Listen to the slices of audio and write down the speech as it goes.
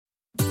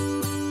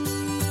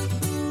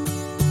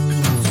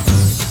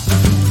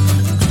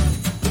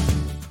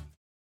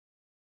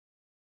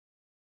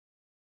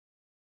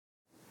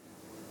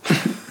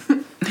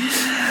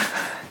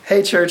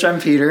Hey, church, I'm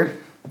Peter.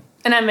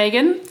 And I'm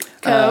Megan.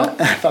 I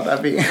thought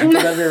that'd be a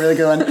really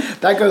good one.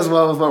 That goes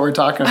well with what we're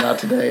talking about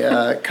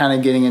today, kind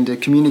of getting into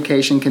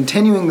communication,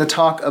 continuing the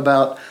talk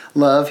about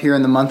love here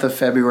in the month of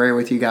February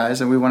with you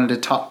guys. And we wanted to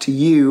talk to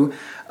you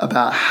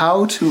about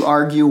how to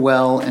argue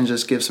well and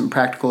just give some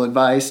practical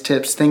advice,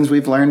 tips, things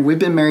we've learned. We've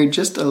been married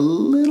just a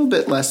little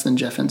bit less than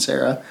Jeff and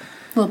Sarah.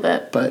 A little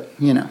bit. But,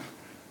 you know.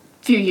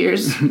 Few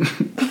years.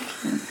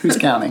 Who's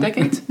counting?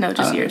 Decades? No,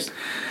 just years.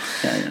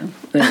 Yeah.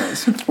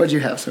 Anyways, what'd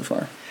you have so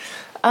far?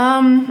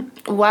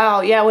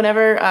 Wow. Yeah.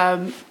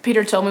 Whenever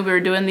Peter told me we were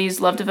doing these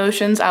love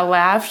devotions, I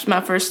laughed.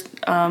 My first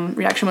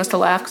reaction was to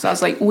laugh because I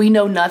was like, we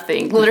know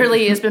nothing.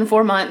 Literally, it's been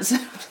 4 months.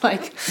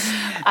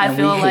 I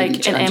feel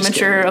like an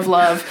amateur of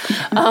love.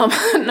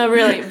 No,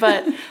 really.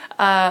 But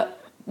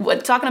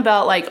talking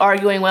about like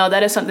arguing well,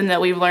 that is something that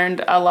we've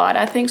learned a lot,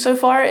 I think, so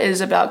far,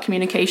 is about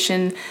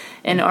communication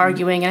and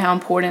arguing and how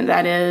important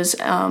that is.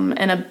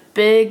 And a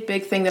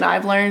big thing that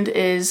I've learned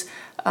is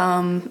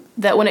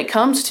that when it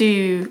comes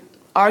to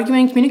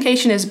arguing,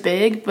 communication is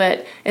big,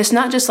 but it's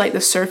not just like the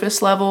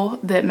surface level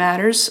that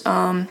matters.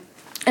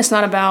 It's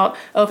not about,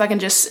 if I can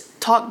just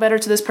talk better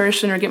to this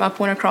person or get my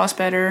point across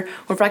better,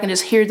 or if I can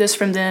just hear this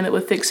from them, it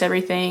would fix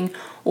everything,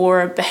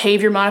 or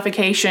behavior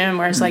modification,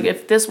 where it's like,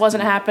 if this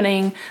wasn't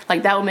happening,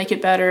 like that would make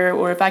it better,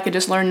 or if I could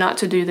just learn not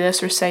to do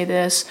this or say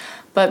this.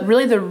 But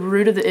really the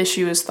root of the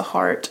issue is the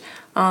heart,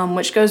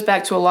 which goes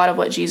back to a lot of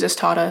what Jesus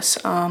taught us.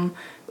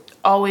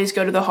 Always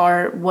go to the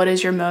heart. What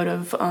is your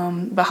motive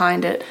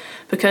behind it?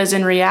 Because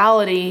in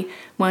reality,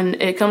 when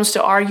it comes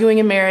to arguing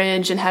in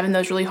marriage and having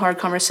those really hard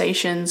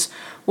conversations,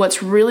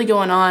 what's really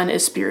going on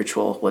is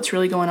spiritual. What's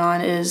really going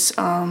on is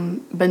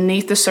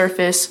beneath the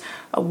surface.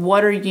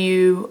 What are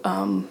you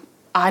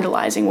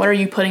idolizing? What are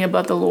you putting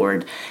above the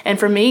Lord? And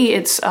for me,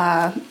 it's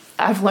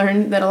I've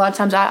learned that a lot of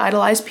times I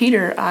idolize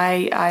Peter.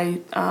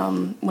 I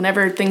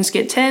whenever things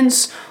get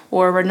tense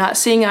or we're not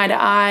seeing eye to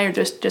eye or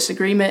just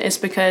disagreement, it's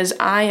because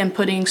I am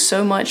putting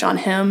so much on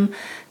him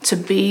to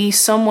be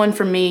someone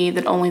for me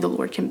that only the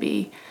Lord can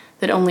be,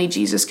 that only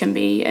Jesus can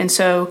be. And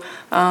so,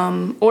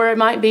 or it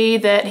might be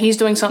that he's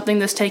doing something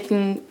that's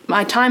taking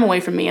my time away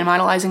from me. I'm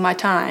idolizing my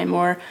time,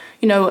 or,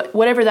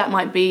 whatever that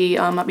might be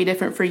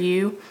different for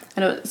you.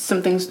 I know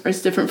some things are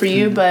different for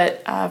you,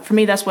 but for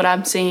me, that's what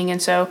I'm seeing.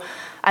 And so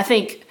I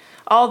think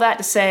all that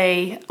to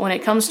say, when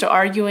it comes to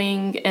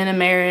arguing in a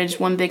marriage,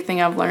 one big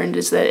thing I've learned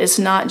is that it's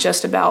not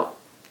just about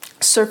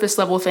surface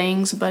level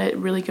things, but it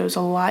really goes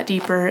a lot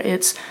deeper.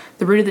 It's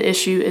the root of the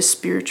issue is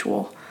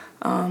spiritual.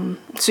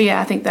 So yeah,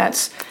 I think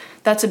that's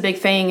a big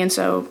thing. And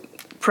so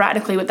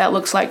practically what that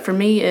looks like for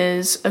me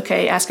is,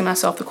 asking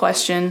myself the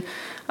question,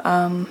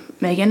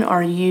 Megan,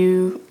 are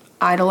you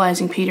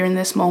idolizing Peter in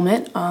this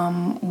moment?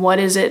 What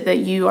is it that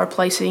you are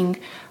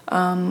placing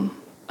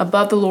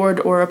above the Lord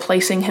or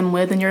replacing him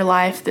with in your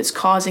life that's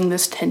causing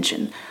this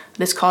tension,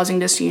 that's causing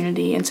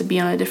disunity, and to be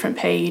on a different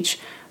page?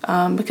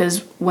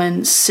 Because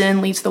when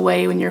sin leads the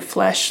way, when your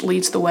flesh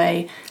leads the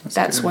way,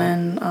 that's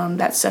when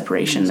that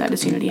separation, that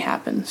disunity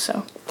happens.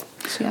 So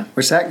yeah.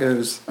 Which that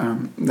goes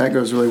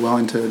really well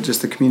into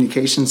just the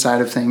communication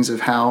side of things,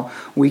 of how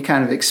we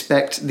kind of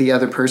expect the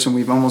other person.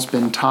 We've almost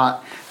been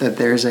taught that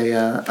there's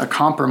a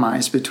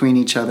compromise between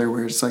each other,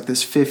 where it's like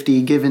this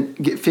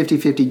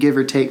 50-50 give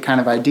or take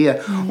kind of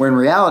idea, where in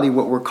reality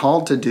what we're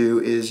called to do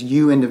is,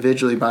 you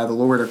individually by the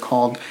Lord are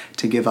called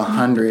to give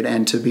 100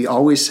 and to be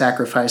always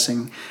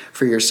sacrificing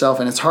for yourself.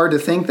 And it's hard to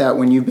think that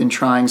when you've been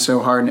trying so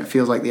hard and it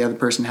feels like the other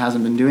person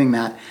hasn't been doing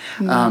that.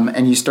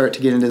 And you start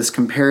to get into this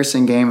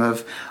comparison game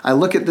of, I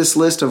look at this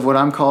list of what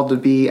I'm called to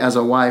be as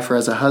a wife or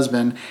as a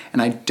husband,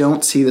 and I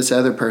don't see this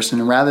other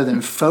person. And rather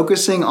than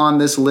focusing on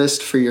this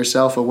list for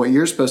yourself of what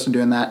you're supposed to do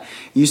in that,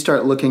 you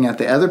start looking at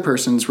the other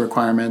person's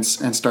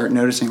requirements and start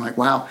noticing like,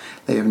 wow,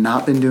 they have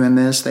not been doing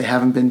this, they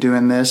haven't been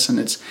doing this. And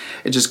it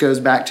just goes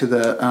back to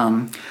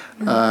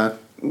the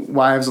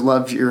wives,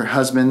 love your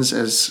husbands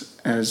as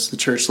the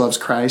church loves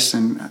Christ,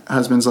 and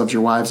husbands, love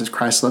your wives as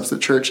Christ loves the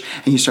church.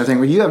 And you start thinking,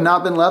 well, you have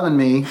not been loving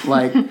me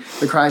like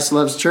the Christ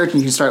loves the church. And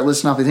you can start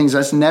listing off the things.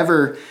 That's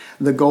never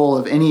the goal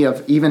of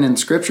even in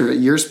Scripture.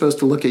 You're supposed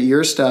to look at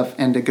your stuff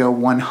and to go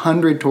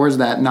 100 towards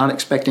that, not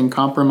expecting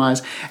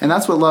compromise. And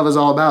that's what love is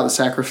all about. The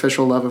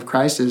sacrificial love of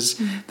Christ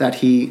is that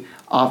He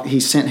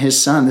sent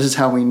His Son. This is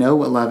how we know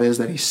what love is,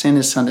 that He sent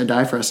His Son to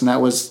die for us. And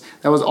that was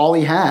all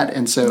He had.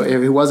 And so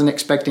He wasn't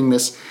expecting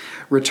this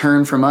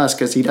return from us,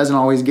 because He doesn't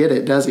always get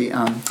it, does He?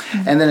 And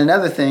then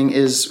another thing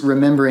is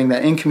remembering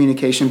that in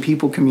communication,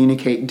 people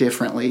communicate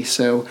differently.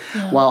 So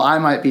while I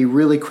might be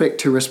really quick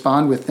to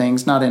respond with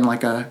things, not in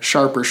like a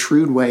sharp or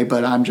shrewd way,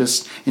 but I'm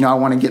just, I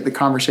want to get the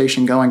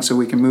conversation going so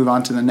we can move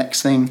on to the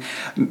next thing.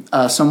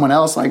 Someone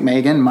else like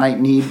Megan might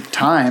need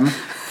time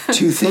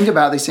to think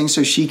about these things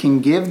so she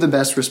can give the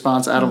best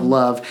response out of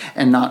love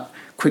and not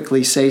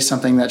quickly say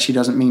something that she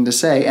doesn't mean to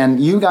say.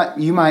 And you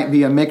might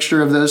be a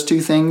mixture of those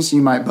two things.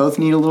 You might both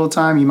need a little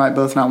time. You might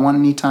both not want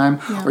any time,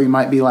 or you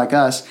might be like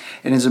us.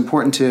 And it's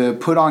important to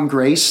put on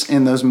grace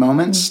in those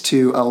moments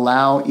to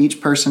allow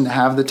each person to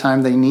have the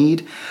time they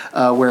need.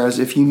 Whereas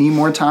if you need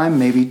more time,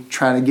 maybe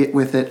try to get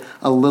with it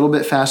a little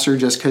bit faster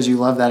just because you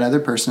love that other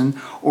person.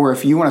 Or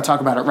if you want to talk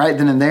about it right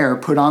then and there,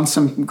 put on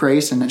some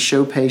grace and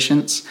show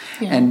patience,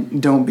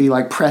 and don't be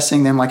like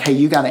pressing them like, hey,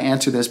 you got to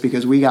answer this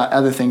because we got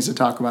other things to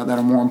talk about that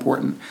are more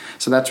important.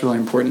 So that's really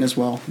important as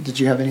well. Did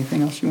you have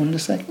anything else you wanted to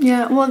say?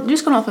 Yeah, well,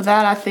 just going off of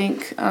that, I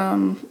think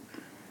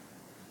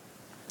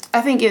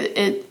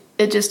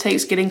it just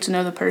takes getting to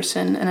know the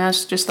person. And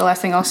that's just the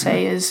last thing I'll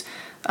say is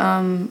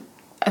I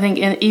think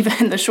even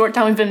in the short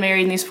time we've been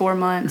married in these 4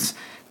 months,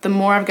 the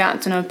more I've gotten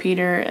to know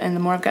Peter and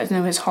the more I've gotten to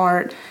know his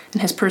heart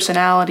and his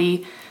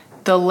personality,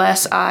 the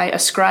less I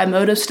ascribe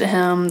motives to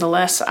him, the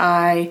less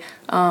I,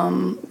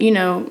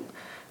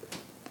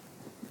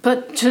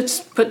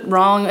 put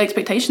wrong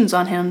expectations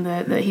on him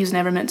that he's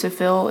never meant to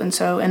fill. And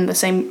the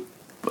same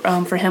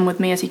for him with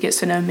me as he gets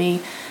to know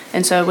me.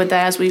 And so with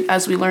that,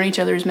 as we learn each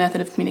other's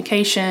method of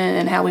communication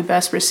and how we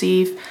best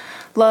receive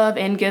love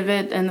and give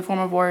it in the form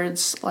of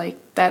words, like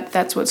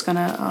that's what's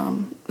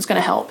gonna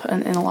help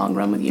in the long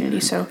run with unity.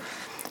 So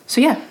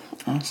yeah.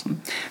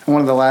 Awesome. And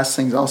one of the last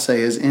things I'll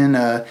say is in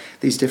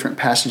these different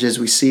passages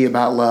we see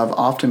about love,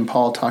 often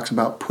Paul talks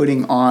about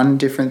putting on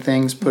different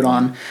things, put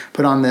on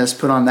this,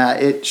 put on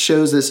that. It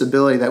shows this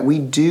ability that we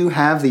do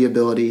have the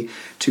ability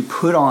to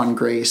put on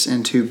grace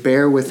and to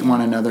bear with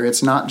one another.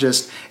 It's not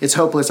just, it's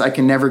hopeless, I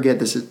can never get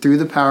this. Through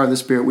the power of the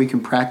Spirit, we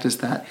can practice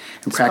that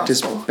and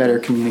practice better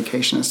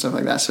communication and stuff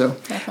like that. So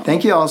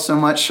thank you all so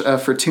much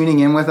for tuning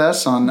in with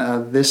us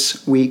on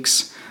this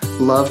week's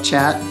Love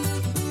Chat.